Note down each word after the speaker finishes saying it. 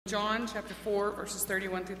John chapter 4, verses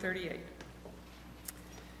 31 through 38.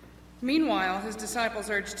 Meanwhile, his disciples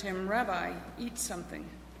urged him, "Rabbi, eat something."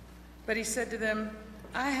 But he said to them,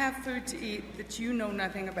 "I have food to eat that you know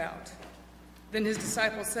nothing about." Then his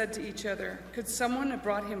disciples said to each other, "Could someone have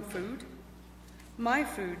brought him food?" "My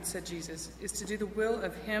food," said Jesus, "is to do the will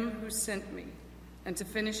of him who sent me and to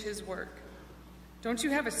finish his work. Don't you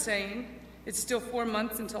have a saying, 'It's still 4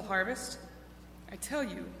 months until harvest'? I tell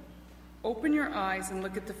you, open your eyes and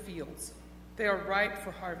look at the fields. They are ripe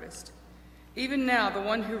for harvest. Even now the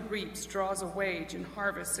one who reaps draws a wage and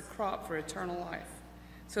harvests a crop for eternal life,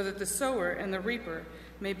 so that the sower and the reaper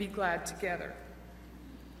may be glad together.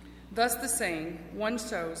 Thus the saying, 'One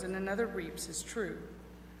sows and another reaps,' is true.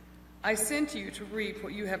 I sent you to reap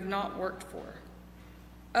what you have not worked for.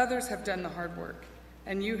 Others have done the hard work,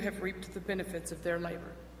 and you have reaped the benefits of their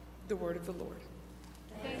labor." The word of the Lord.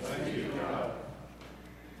 Thank you, God.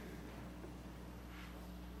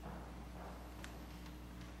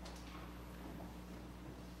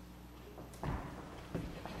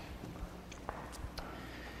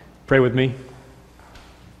 Pray with me.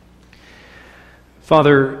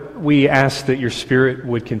 Father, we ask that your Spirit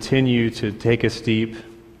would continue to take us deep.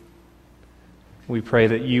 We pray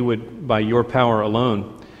that you would, by your power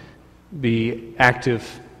alone, be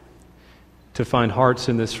active to find hearts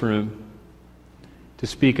in this room, to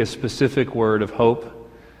speak a specific word of hope,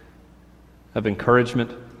 of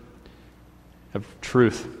encouragement, of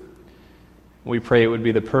truth. We pray it would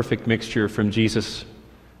be the perfect mixture from Jesus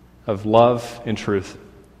of love and truth.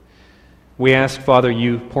 We ask, Father,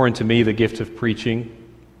 you pour into me the gift of preaching,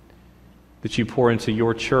 that you pour into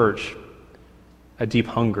your church a deep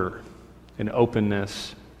hunger and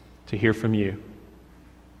openness to hear from you.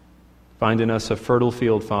 Find in us a fertile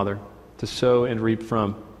field, Father, to sow and reap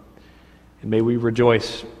from. And may we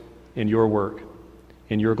rejoice in your work,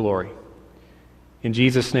 in your glory. In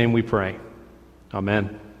Jesus' name we pray.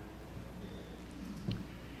 Amen.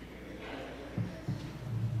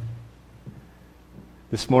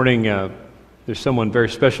 This morning, there's someone very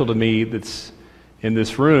special to me that's in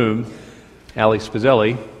this room. Ali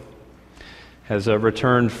Spazzelli has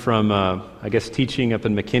returned from, teaching up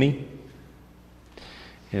in McKinney.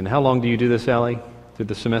 And how long do you do this, Ali, through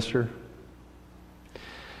the semester?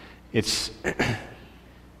 It's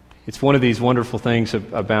one of these wonderful things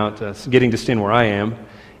about getting to stand where I am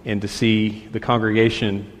and to see the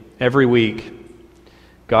congregation every week.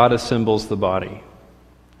 God assembles the body.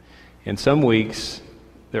 And some weeks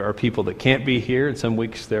there are people that can't be here, and some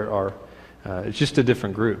weeks there are, it's just a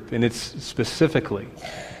different group. And it's specifically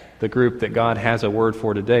the group that God has a word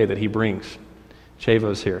for today that he brings.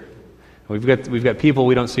 Chavo's here. We've got people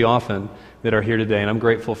we don't see often that are here today, and I'm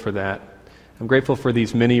grateful for that. I'm grateful for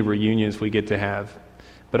these many reunions we get to have,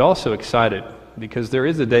 but also excited because there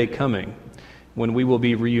is a day coming when we will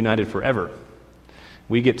be reunited forever.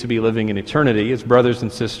 We get to be living in eternity as brothers and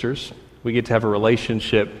sisters. We get to have a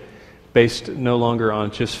relationship based no longer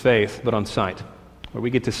on just faith, but on sight, where we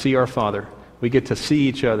get to see our Father. We get to see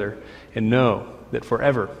each other and know that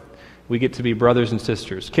forever we get to be brothers and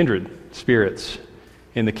sisters, kindred spirits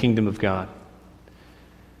in the kingdom of God.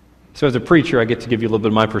 So as a preacher, I get to give you a little bit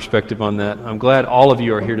of my perspective on that. I'm glad all of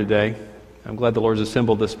you are here today. I'm glad the Lord's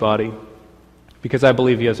assembled this body because I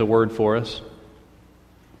believe he has a word for us.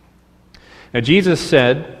 Now, Jesus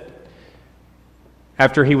said,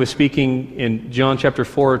 after he was speaking in John chapter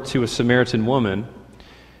 4 to a Samaritan woman,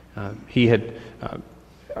 he had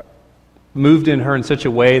moved in her in such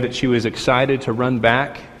a way that she was excited to run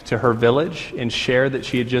back to her village and share that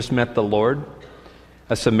she had just met the Lord,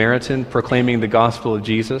 a Samaritan proclaiming the gospel of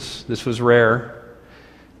Jesus. This was rare.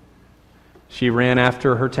 She ran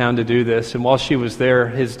after her town to do this, and while she was there,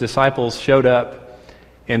 his disciples showed up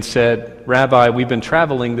and said, "Rabbi, we've been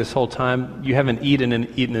traveling this whole time. You haven't eaten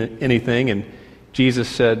anything." And Jesus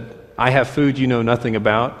said, "I have food you know nothing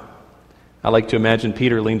about." I like to imagine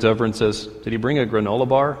Peter leans over and says, "Did he bring a granola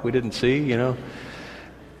bar we didn't see,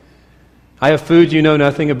 I have food you know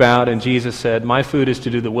nothing about." And Jesus said, "My food is to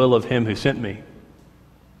do the will of him who sent me."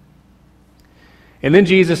 And then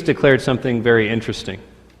Jesus declared something very interesting.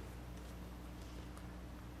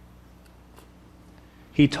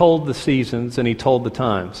 He told the seasons and he told the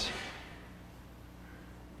times.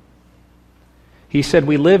 He said,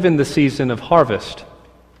 "We live in the season of harvest.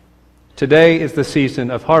 Today is the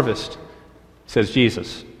season of harvest," says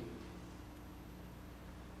Jesus.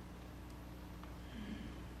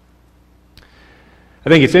 I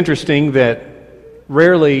think it's interesting that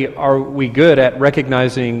rarely are we good at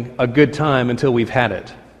recognizing a good time until we've had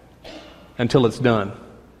it, until it's done.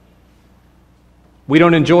 We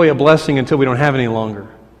don't enjoy a blessing until we don't have it any longer.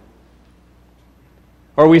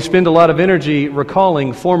 Or we spend a lot of energy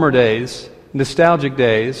recalling former days, nostalgic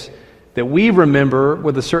days, that we remember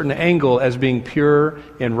with a certain angle as being pure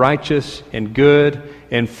and righteous and good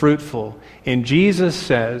and fruitful. And Jesus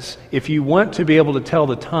says, if you want to be able to tell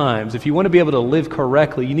the times, if you want to be able to live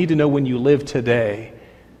correctly, you need to know when you live today.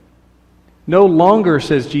 No longer,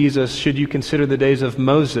 says Jesus, should you consider the days of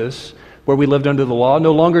Moses, where we lived under the law.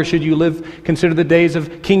 No longer should you consider the days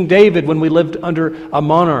of King David when we lived under a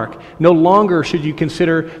monarch. No longer should you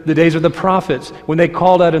consider the days of the prophets when they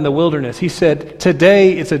called out in the wilderness. He said,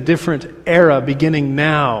 today it's a different era beginning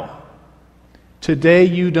now. Today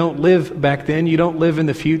you don't live back then. You don't live in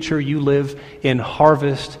the future. You live in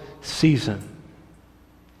harvest season.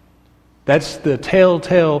 That's the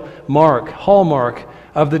telltale hallmark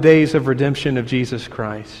of the days of redemption of Jesus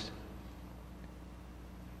Christ.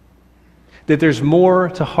 That there's more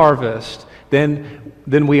to harvest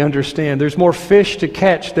than we understand. There's more fish to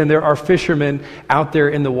catch than there are fishermen out there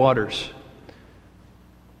in the waters.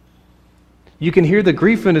 You can hear the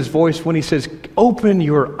grief in his voice when he says, open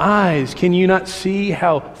your eyes. Can you not see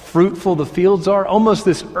how fruitful the fields are? Almost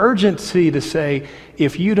this urgency to say,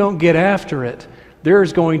 if you don't get after it,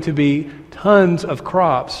 there's going to be tons of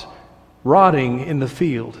crops rotting in the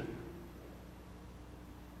field.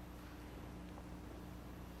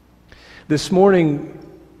 This morning,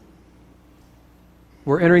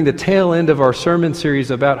 we're entering the tail end of our sermon series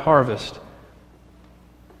about harvest.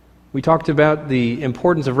 We talked about the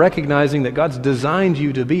importance of recognizing that God's designed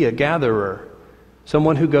you to be a gatherer,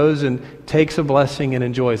 someone who goes and takes a blessing and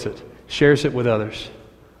enjoys it, shares it with others.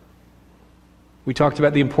 We talked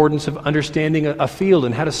about the importance of understanding a field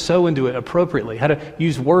and how to sow into it appropriately, how to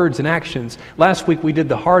use words and actions. Last week we did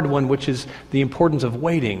the hard one, which is the importance of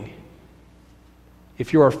waiting.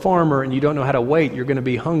 If you're a farmer and you don't know how to wait, you're going to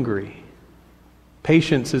be hungry.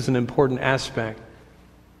 Patience is an important aspect.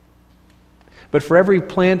 But for every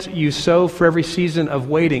plant you sow, for every season of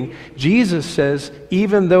waiting, Jesus says,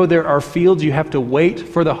 even though there are fields you have to wait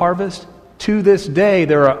for the harvest, to this day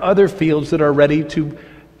there are other fields that are ready to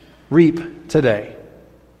reap today.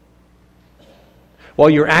 While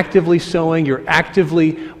you're actively sowing, you're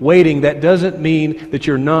actively waiting, that doesn't mean that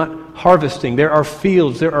you're not harvesting. There are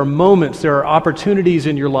fields, there are moments, there are opportunities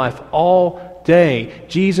in your life all day.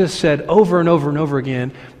 Jesus said over and over and over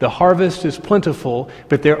again, the harvest is plentiful,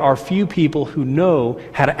 but there are few people who know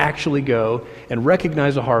how to actually go and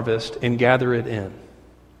recognize a harvest and gather it in.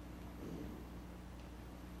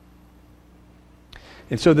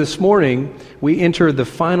 And so this morning, we enter the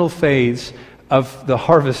final phase of the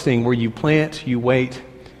harvesting where you plant, you wait,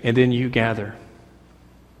 and then you gather.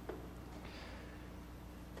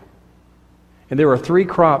 And there are 3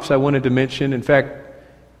 crops I wanted to mention. In fact,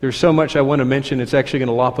 there's so much I want to mention, it's actually going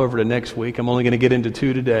to lop over to next week. I'm only going to get into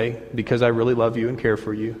 2 today because I really love you and care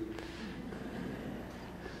for you.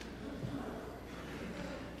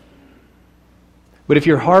 But if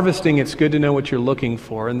you're harvesting, it's good to know what you're looking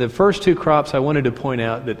for. And the first 2 crops I wanted to point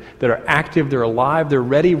out that are active, they're alive, they're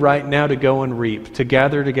ready right now to go and reap, to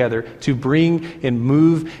gather together, to bring and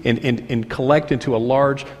move and collect into a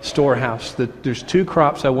large storehouse. There's 2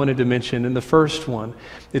 crops I wanted to mention. And the first one,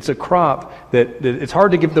 it's a crop that it's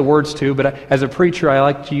hard to give the words to, but as a preacher I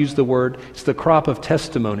like to use the word, it's the crop of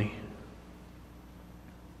testimony.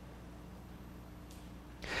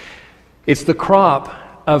 It's the crop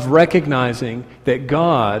of recognizing that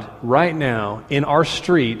God, right now, in our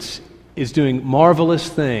streets, is doing marvelous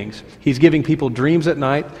things. He's giving people dreams at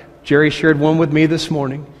night. Jerry shared one with me this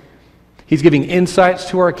morning. He's giving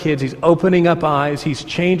insights to our kids. He's opening up eyes. He's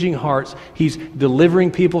changing hearts. He's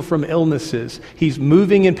delivering people from illnesses. He's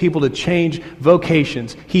moving in people to change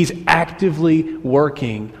vocations. He's actively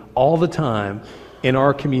working all the time in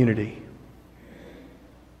our community.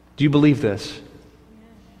 Do you believe this?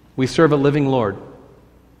 We serve a living Lord.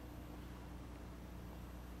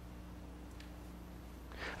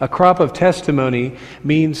 A crop of testimony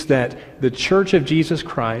means that the Church of Jesus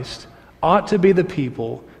Christ ought to be the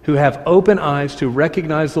people who have open eyes to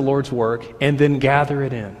recognize the Lord's work and then gather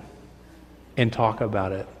it in and talk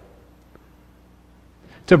about it.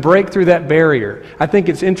 To break through that barrier. I think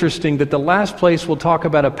it's interesting that the last place we'll talk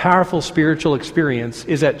about a powerful spiritual experience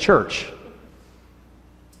is at church.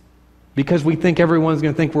 Because we think everyone's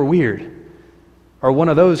going to think we're weird or one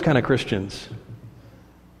of those kind of Christians.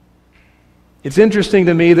 It's interesting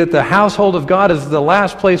to me that the household of God is the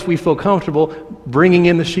last place we feel comfortable bringing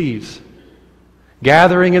in the sheaves,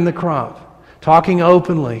 gathering in the crop, talking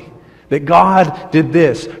openly that God did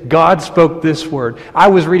this, God spoke this word. I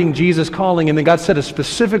was reading Jesus Calling, and then God said a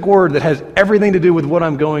specific word that has everything to do with what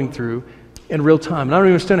I'm going through in real time. And I don't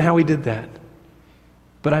even understand how He did that,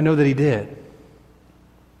 but I know that He did.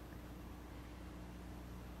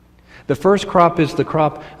 The first crop is the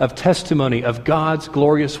crop of testimony of God's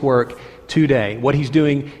glorious work today, what He's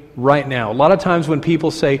doing right now. A lot of times when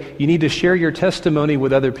people say you need to share your testimony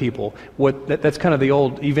with other people, that's kind of the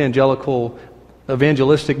old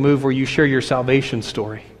evangelistic move where you share your salvation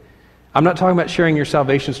story. I'm not talking about sharing your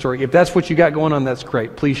salvation story. If that's what you got going on, that's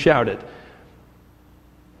great. Please shout it.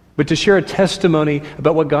 But to share a testimony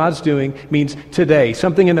about what God's doing means today,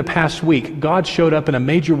 something in the past week, God showed up in a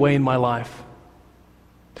major way in my life.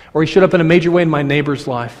 Or He showed up in a major way in my neighbor's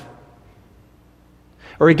life.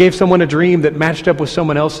 Or He gave someone a dream that matched up with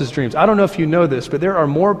someone else's dreams. I don't know if you know this, but there are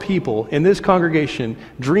more people in this congregation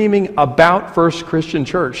dreaming about First Christian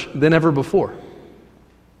Church than ever before.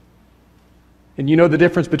 And you know the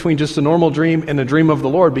difference between just a normal dream and a dream of the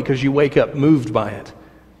Lord because you wake up moved by it.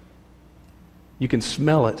 You can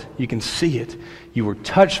smell it. You can see it. You were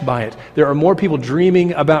touched by it. There are more people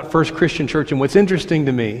dreaming about First Christian Church. And what's interesting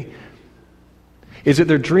to me is that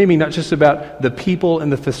they're dreaming not just about the people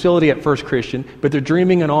and the facility at First Christian, but they're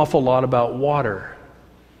dreaming an awful lot about water.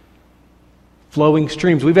 Flowing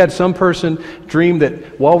streams. We've had some person dream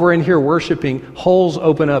that while we're in here worshiping, holes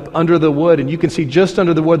open up under the wood, and you can see just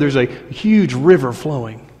under the wood there's a huge river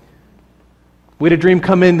flowing. We had a dream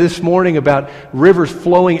come in this morning about rivers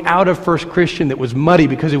flowing out of First Christian that was muddy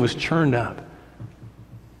because it was churned up.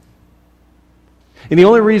 And the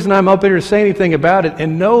only reason I'm up here to say anything about it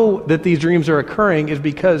and know that these dreams are occurring is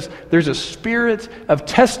because there's a spirit of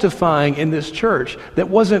testifying in this church that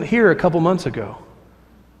wasn't here a couple months ago.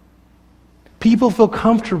 People feel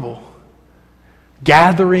comfortable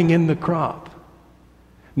gathering in the crop,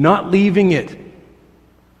 not leaving it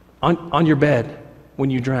on your bed when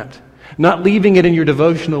you dreamt. Not leaving it in your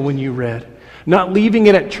devotional when you read. Not leaving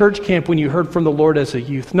it at church camp when you heard from the Lord as a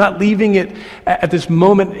youth. Not leaving it at this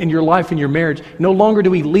moment in your life, in your marriage. No longer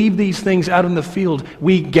do we leave these things out in the field.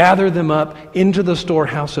 We gather them up into the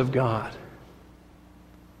storehouse of God.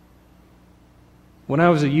 When I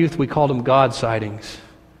was a youth, we called them God sightings.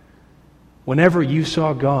 Whenever you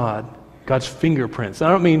saw God, God's fingerprints. I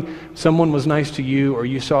don't mean someone was nice to you or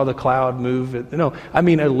you saw the cloud move. No, I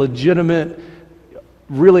mean a legitimate,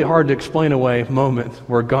 really hard to explain away moment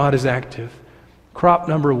where God is active. Crop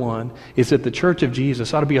number one is that the Church of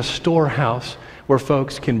Jesus ought to be a storehouse where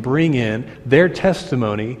folks can bring in their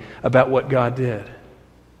testimony about what God did.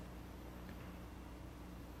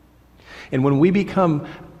 And when we become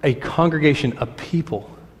a congregation, a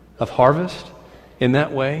people of harvest in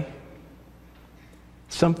that way,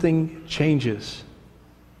 something changes.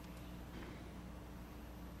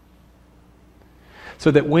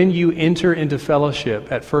 So that when you enter into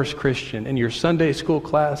fellowship at First Christian, in your Sunday school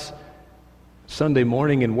class, Sunday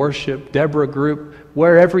morning in worship, Deborah group,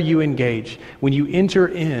 wherever you engage, when you enter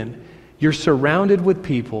in, you're surrounded with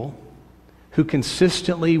people who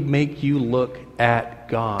consistently make you look at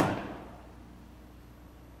God.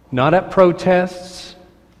 Not at protests,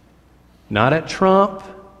 not at Trump,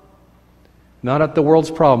 not at the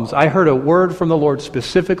world's problems. I heard a word from the Lord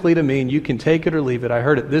specifically to me, and you can take it or leave it. I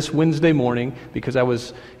heard it this Wednesday morning because I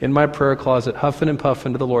was in my prayer closet huffing and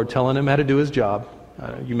puffing to the Lord, telling Him how to do His job.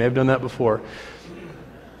 You may have done that before.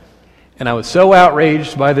 And I was so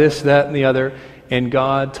outraged by this, that, and the other, and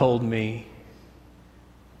God told me,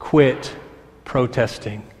 quit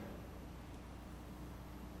protesting.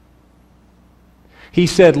 He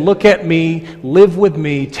said, look at me, live with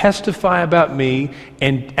me, testify about me,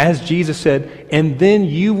 and as Jesus said, and then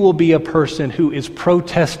you will be a person who is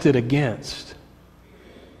protested against.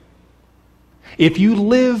 If you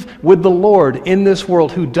live with the Lord in this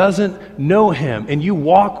world who doesn't know Him, and you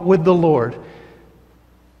walk with the Lord,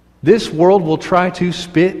 this world will try to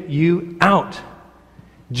spit you out.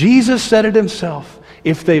 Jesus said it Himself.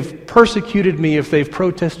 If they've persecuted me, if they've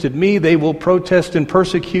protested me, they will protest and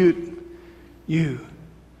persecute you.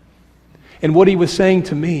 And what He was saying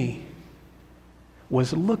to me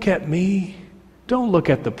was, look at me. Don't look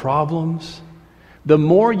at the problems. The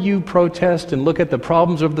more you protest and look at the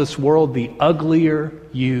problems of this world, the uglier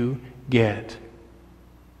you get.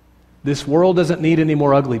 This world doesn't need any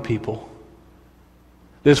more ugly people.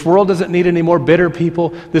 This world doesn't need any more bitter people.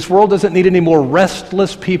 This world doesn't need any more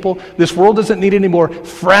restless people. This world doesn't need any more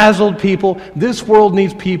frazzled people. This world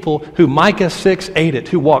needs people who Micah 6:8 it,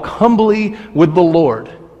 who walk humbly with the Lord,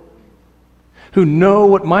 who know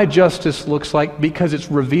what my justice looks like because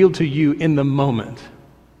it's revealed to you in the moment.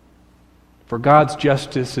 For God's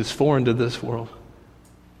justice is foreign to this world.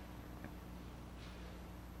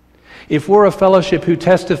 If we're a fellowship who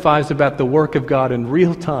testifies about the work of God in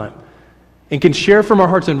real time, and can share from our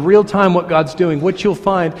hearts in real time what God's doing, what you'll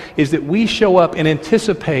find is that we show up and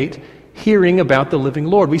anticipate hearing about the living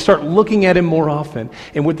Lord. We start looking at Him more often.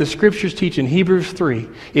 And what the Scriptures teach in Hebrews 3,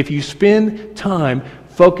 if you spend time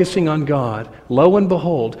focusing on God, lo and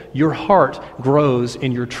behold, your heart grows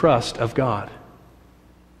in your trust of God.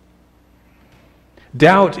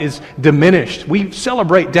 Doubt is diminished. We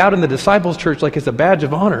celebrate doubt in the Disciples' Church like it's a badge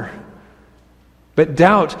of honor. But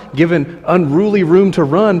doubt, given unruly room to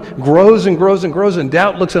run, grows and grows and grows, and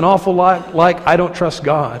doubt looks an awful lot like I don't trust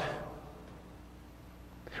God.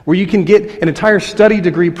 Where you can get an entire study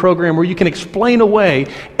degree program where you can explain away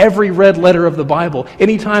every red letter of the Bible.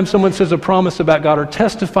 Anytime someone says a promise about God or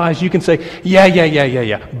testifies, you can say,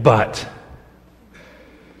 yeah, but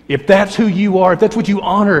if that's who you are, if that's what you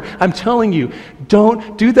honor, I'm telling you,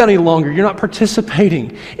 don't do that any longer. You're not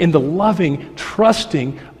participating in the loving,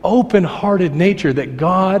 trusting, open-hearted nature that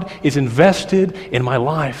God is invested in my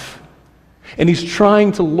life. And He's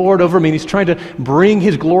trying to lord over me, and He's trying to bring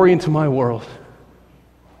His glory into my world.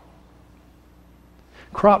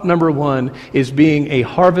 Crop number 1 is being a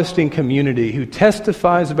harvesting community who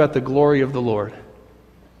testifies about the glory of the Lord.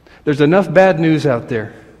 There's enough bad news out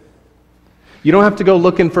there. You don't have to go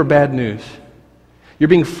looking for bad news. You're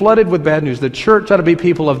being flooded with bad news. The church ought to be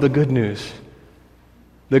people of the good news.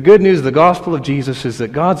 The good news, the gospel of Jesus, is that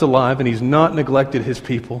God's alive and He's not neglected His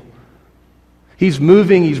people. He's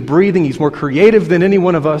moving, He's breathing, He's more creative than any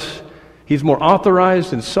one of us. He's more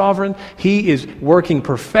authorized and sovereign. He is working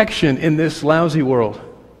perfection in this lousy world.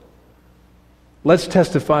 Let's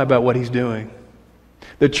testify about what He's doing.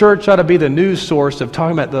 The church ought to be the news source of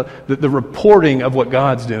talking about the reporting of what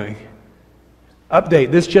God's doing.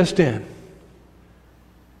 Update, this just in.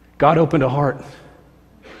 God opened a heart.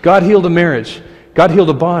 God healed a marriage. God healed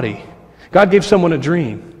a body. God gave someone a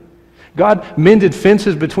dream. God mended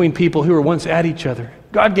fences between people who were once at each other.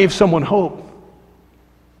 God gave someone hope.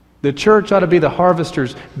 The church ought to be the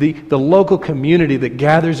harvesters, the local community that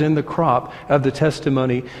gathers in the crop of the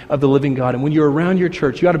testimony of the living God. And when you're around your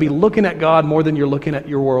church, you ought to be looking at God more than you're looking at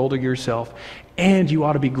your world or yourself. And you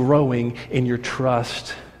ought to be growing in your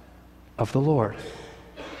trust of the Lord.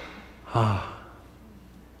 A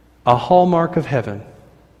hallmark of heaven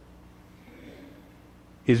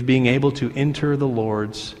is being able to enter the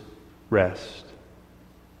Lord's rest.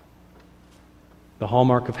 The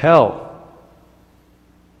hallmark of hell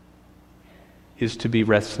is to be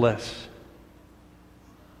restless,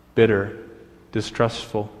 bitter,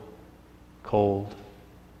 distrustful, cold.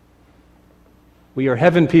 We are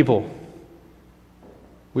heaven people.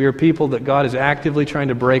 We are people that God is actively trying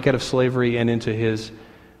to break out of slavery and into His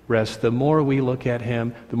rest. The more we look at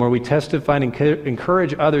Him, the more we testify and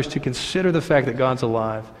encourage others to consider the fact that God's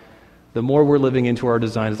alive, the more we're living into our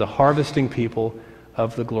design as a harvesting people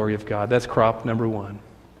of the glory of God. That's crop number 1,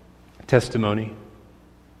 testimony.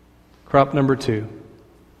 Crop number 2.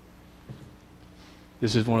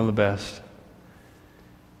 This is one of the best.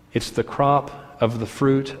 It's the crop of the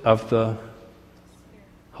fruit of the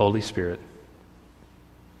Holy Spirit.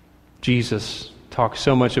 Jesus talks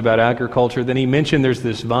so much about agriculture. Then He mentioned there's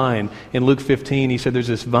this vine. In Luke 15, He said there's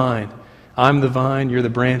this vine. I'm the vine, you're the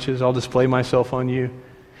branches. I'll display myself on you.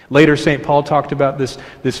 Later, St. Paul talked about this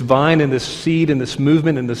vine and this seed and this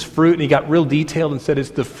movement and this fruit, and he got real detailed and said it's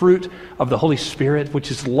the fruit of the Holy Spirit,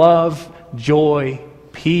 which is love, joy,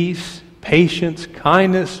 peace, patience,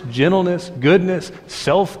 kindness, gentleness, goodness,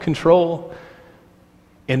 self-control.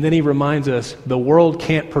 And then he reminds us the world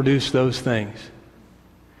can't produce those things.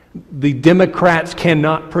 The Democrats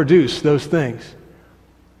cannot produce those things.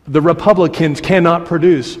 The Republicans cannot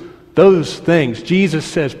produce those things. Jesus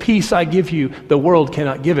says, peace I give you, the world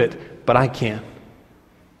cannot give it, but I can.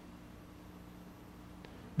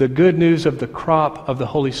 The good news of the crop of the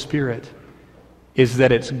Holy Spirit is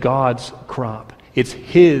that it's God's crop. It's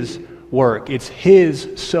His work. It's His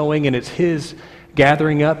sowing and it's His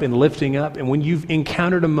gathering up and lifting up. And when you've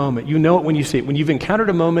encountered a moment, you know it when you see it, when you've encountered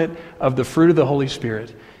a moment of the fruit of the Holy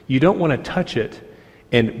Spirit, you don't want to touch it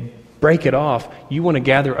and break it off. You want to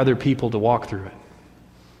gather other people to walk through it.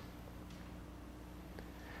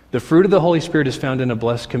 The fruit of the Holy Spirit is found in a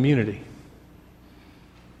blessed community.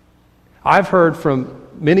 I've heard from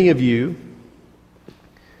many of you,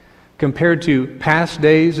 compared to past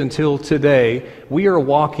days until today, we are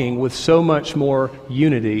walking with so much more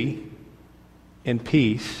unity and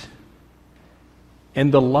peace,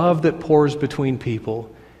 and the love that pours between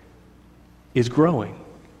people is growing.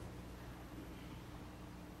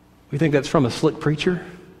 We think that's from a slick preacher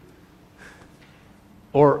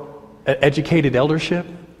or an educated eldership.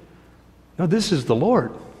 No, this is the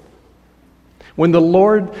Lord. When the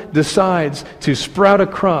Lord decides to sprout a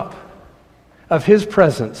crop of His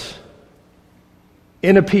presence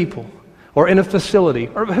in a people or in a facility,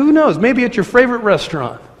 or who knows, maybe at your favorite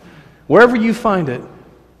restaurant, Wherever you find it,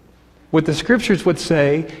 what the Scriptures would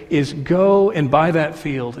say is go and buy that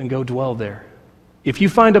field and go dwell there. If you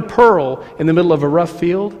find a pearl in the middle of a rough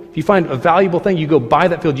field, if you find a valuable thing, you go buy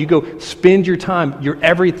that field. You go spend your time, your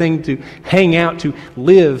everything to hang out, to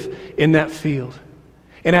live in that field.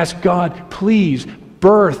 And ask God, please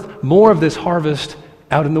birth more of this harvest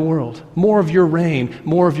out in the world. More of your rain,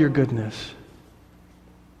 more of your goodness.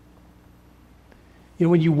 You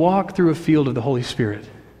know, when you walk through a field of the Holy Spirit,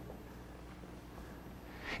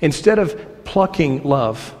 instead of plucking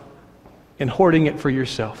love and hoarding it for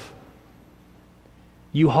yourself,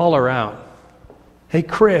 you holler out, hey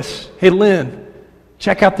Chris, hey Lynn,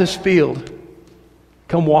 check out this field.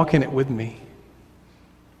 Come walk in it with me.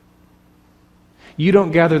 You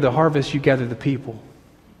don't gather the harvest, you gather the people.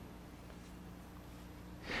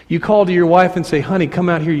 You call to your wife and say, honey, come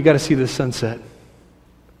out here, you got to see this sunset.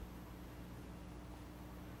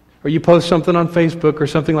 Or you post something on Facebook or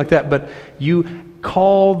something like that, but you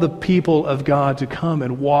call the people of God to come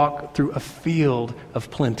and walk through a field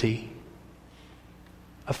of plenty.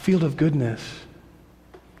 A field of goodness.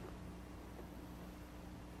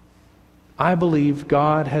 I believe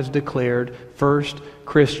God has declared First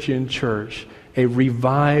Christian Church a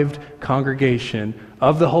revived congregation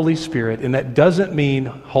of the Holy Spirit, and that doesn't mean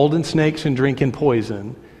holding snakes and drinking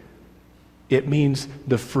poison. It means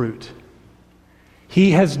the fruit.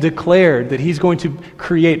 He has declared that He's going to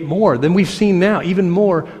create more than we've seen now, even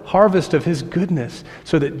more harvest of His goodness,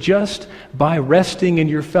 so that just by resting in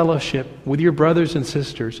your fellowship with your brothers and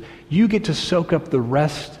sisters, you get to soak up the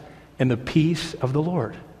rest and the peace of the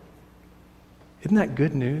Lord. Isn't that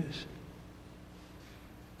good news?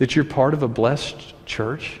 That you're part of a blessed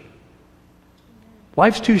church?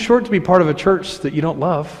 Life's too short to be part of a church that you don't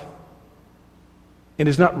love and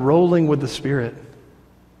is not rolling with the Spirit.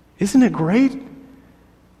 Isn't it great?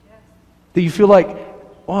 That you feel like,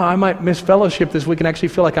 well, I might miss fellowship this week and actually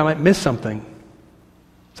feel like I might miss something.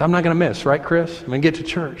 So I'm not going to miss, right, Chris? I'm going to get to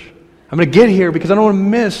church. I'm going to get here because I don't want to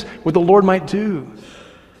miss what the Lord might do.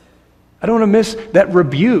 I don't want to miss that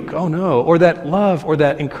rebuke, oh no, or that love or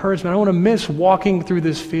that encouragement. I don't want to miss walking through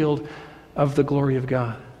this field of the glory of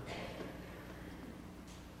God.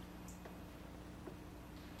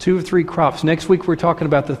 2 of 3 crops. Next week we're talking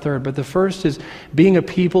about the third. But the first is being a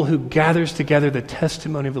people who gathers together the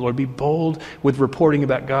testimony of the Lord. Be bold with reporting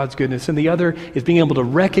about God's goodness. And the other is being able to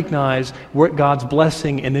recognize what God's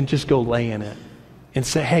blessing and then just go lay in it. And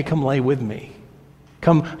say, hey, come lay with me.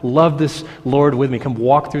 Come love this Lord with me. Come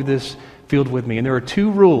walk through this field with me. And there are 2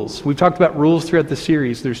 rules. We've talked about rules throughout the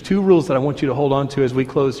series. There's 2 rules that I want you to hold on to as we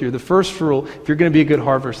close here. The first rule, if you're going to be a good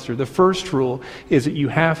harvester, the first rule is that you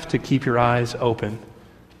have to keep your eyes open.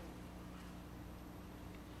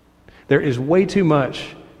 There is way too much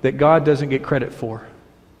that God doesn't get credit for.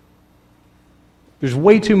 There's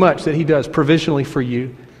way too much that He does provisionally for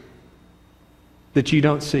you that you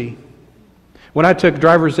don't see. When I took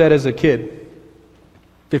driver's ed as a kid,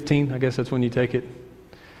 15, I guess that's when you take it,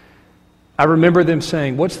 I remember them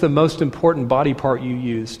saying, what's the most important body part you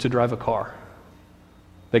use to drive a car?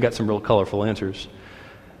 They got some real colorful answers.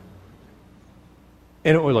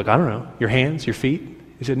 And we're like, I don't know, your hands, your feet?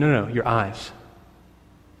 He said, no, your eyes.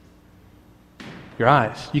 Your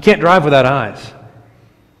eyes. You can't drive without eyes.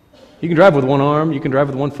 You can drive with one arm, you can drive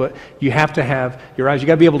with one foot. You have to have your eyes. You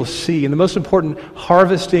got to be able to see. And the most important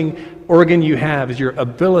harvesting organ you have is your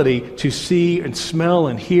ability to see and smell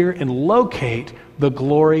and hear and locate the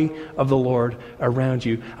glory of the Lord around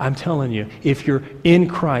you. I'm telling you, if you're in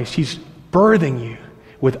Christ, He's birthing you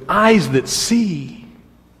with eyes that see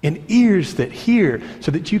and ears that hear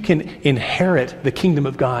so that you can inherit the kingdom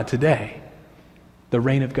of God today, the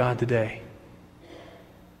reign of God today.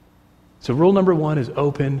 So rule number 1 is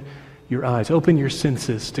open your eyes. Open your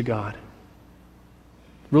senses to God.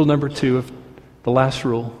 Rule number 2, the last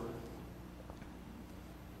rule,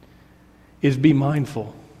 is be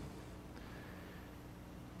mindful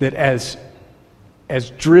that as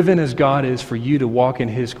driven as God is for you to walk in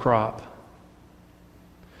His crop,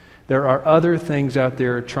 there are other things out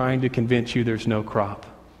there trying to convince you there's no crop.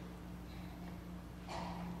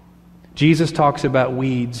 Jesus talks about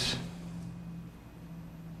weeds.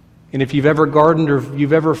 And if you've ever gardened or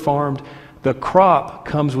you've ever farmed, the crop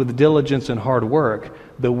comes with diligence and hard work.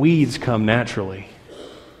 The weeds come naturally.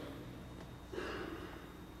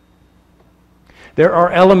 There are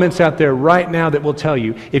elements out there right now that will tell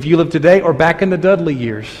you, if you live today or back in the Dudley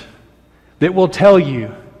years, that will tell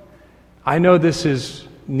you, I know this is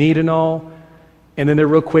neat and all, and then they're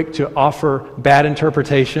real quick to offer bad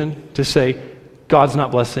interpretation, to say, God's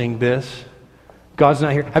not blessing this. God's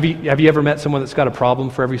not here. Have you ever met someone that's got a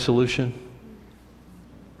problem for every solution?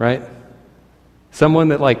 Right? Someone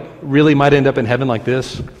that like really might end up in heaven like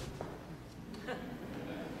this.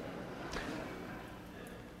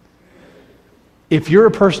 If you're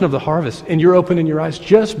a person of the harvest and you're opening your eyes,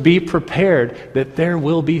 just be prepared that there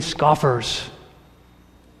will be scoffers.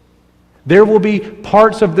 There will be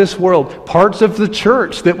parts of this world, parts of the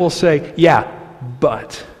church that will say, yeah,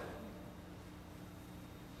 but.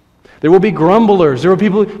 There will be grumblers. There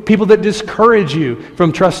will be people that discourage you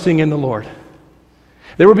from trusting in the Lord.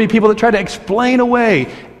 There will be people that try to explain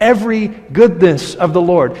away every goodness of the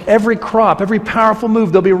Lord, every crop, every powerful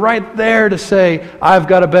move. They'll be right there to say, I've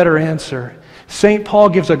got a better answer. St. Paul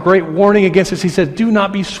gives a great warning against this. He says, do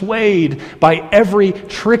not be swayed by every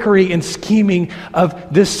trickery and scheming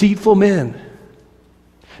of deceitful men.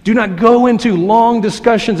 Do not go into long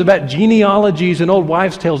discussions about genealogies and old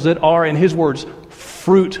wives' tales that are, in his words,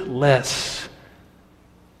 fruitless.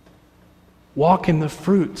 Walk in the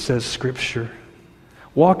fruit, says Scripture.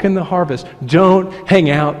 Walk in the harvest. Don't hang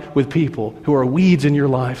out with people who are weeds in your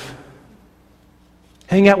life.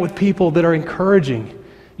 Hang out with people that are encouraging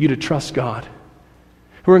you to trust God,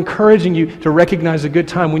 who are encouraging you to recognize a good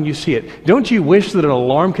time when you see it. Don't you wish that an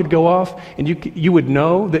alarm could go off and you would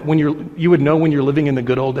know that when you're living in the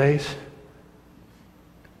good old days?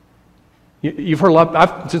 You've heard a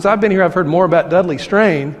lot. Since I've been here, I've heard more about Dudley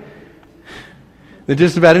Strain than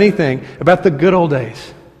just about anything about the good old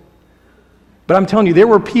days. But I'm telling you, there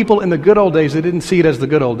were people in the good old days that didn't see it as the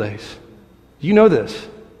good old days. You know this.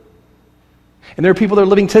 And there are people that are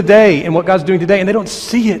living today and what God's doing today, and they don't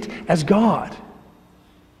see it as God.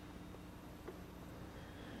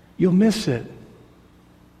 You'll miss it.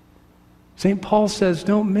 St. Paul says,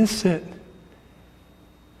 don't miss it.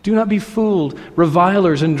 Do not be fooled.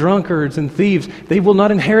 Revilers and drunkards and thieves, they will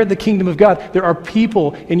not inherit the kingdom of God. There are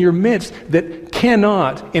people in your midst that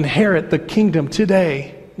cannot inherit the kingdom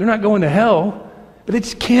today. They're not going to hell, but they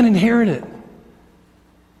just can't inherit it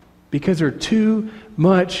because they're too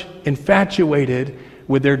much infatuated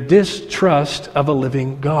with their distrust of a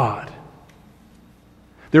living God.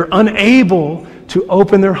 They're unable to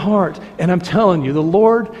open their heart. And I'm telling you, the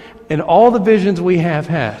Lord, in all the visions we have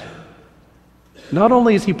had, not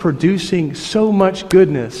only is He producing so much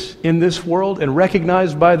goodness in this world and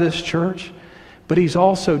recognized by this church, but He's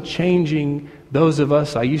also changing those of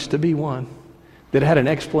us, I used to be one, that had an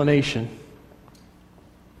explanation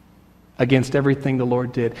against everything the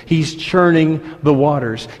Lord did. He's churning the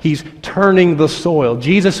waters. He's turning the soil.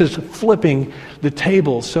 Jesus is flipping the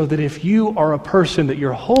tables so that if you are a person that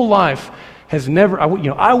your whole life has never,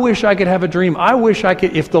 I wish I could have a dream. I wish I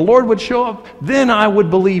could, if the Lord would show up, then I would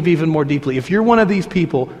believe even more deeply. If you're one of these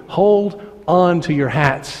people, hold on to your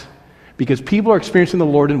hats because people are experiencing the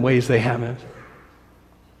Lord in ways they haven't.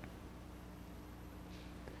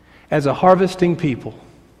 As a harvesting people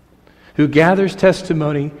who gathers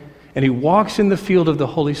testimony and who walks in the field of the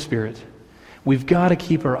Holy Spirit, we've got to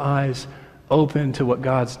keep our eyes open to what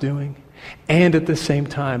God's doing and at the same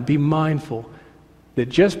time be mindful that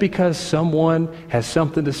just because someone has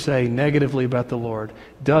something to say negatively about the Lord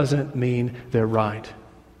doesn't mean they're right.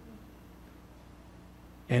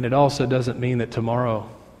 And it also doesn't mean that tomorrow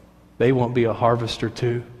they won't be a harvester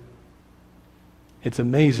too. It's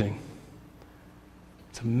amazing.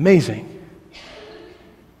 It's amazing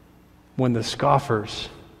when the scoffers,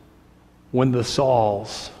 when the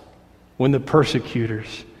Sauls, when the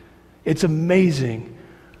persecutors, it's amazing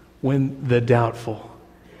when the doubtful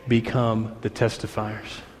become the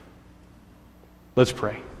testifiers. Let's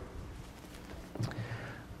pray.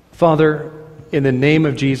 Father, in the name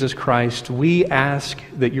of Jesus Christ, we ask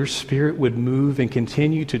that your Spirit would move and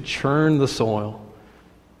continue to churn the soil.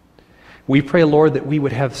 We pray, Lord, that we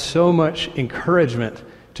would have so much encouragement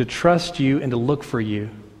to trust you and to look for you.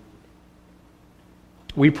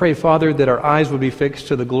 We pray, Father, that our eyes would be fixed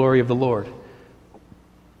to the glory of the Lord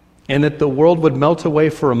and that the world would melt away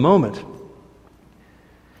for a moment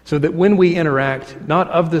so that when we interact, not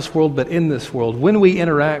of this world but in this world, when we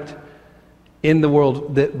interact in the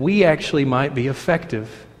world, that we actually might be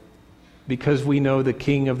effective because we know the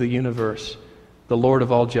King of the universe, the Lord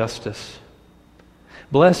of all justice.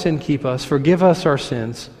 Bless and keep us, forgive us our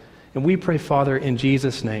sins, and we pray, Father, in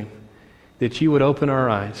Jesus' name, that you would open our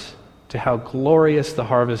eyes to how glorious the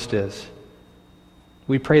harvest is.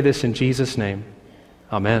 We pray this in Jesus' name.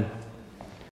 Amen.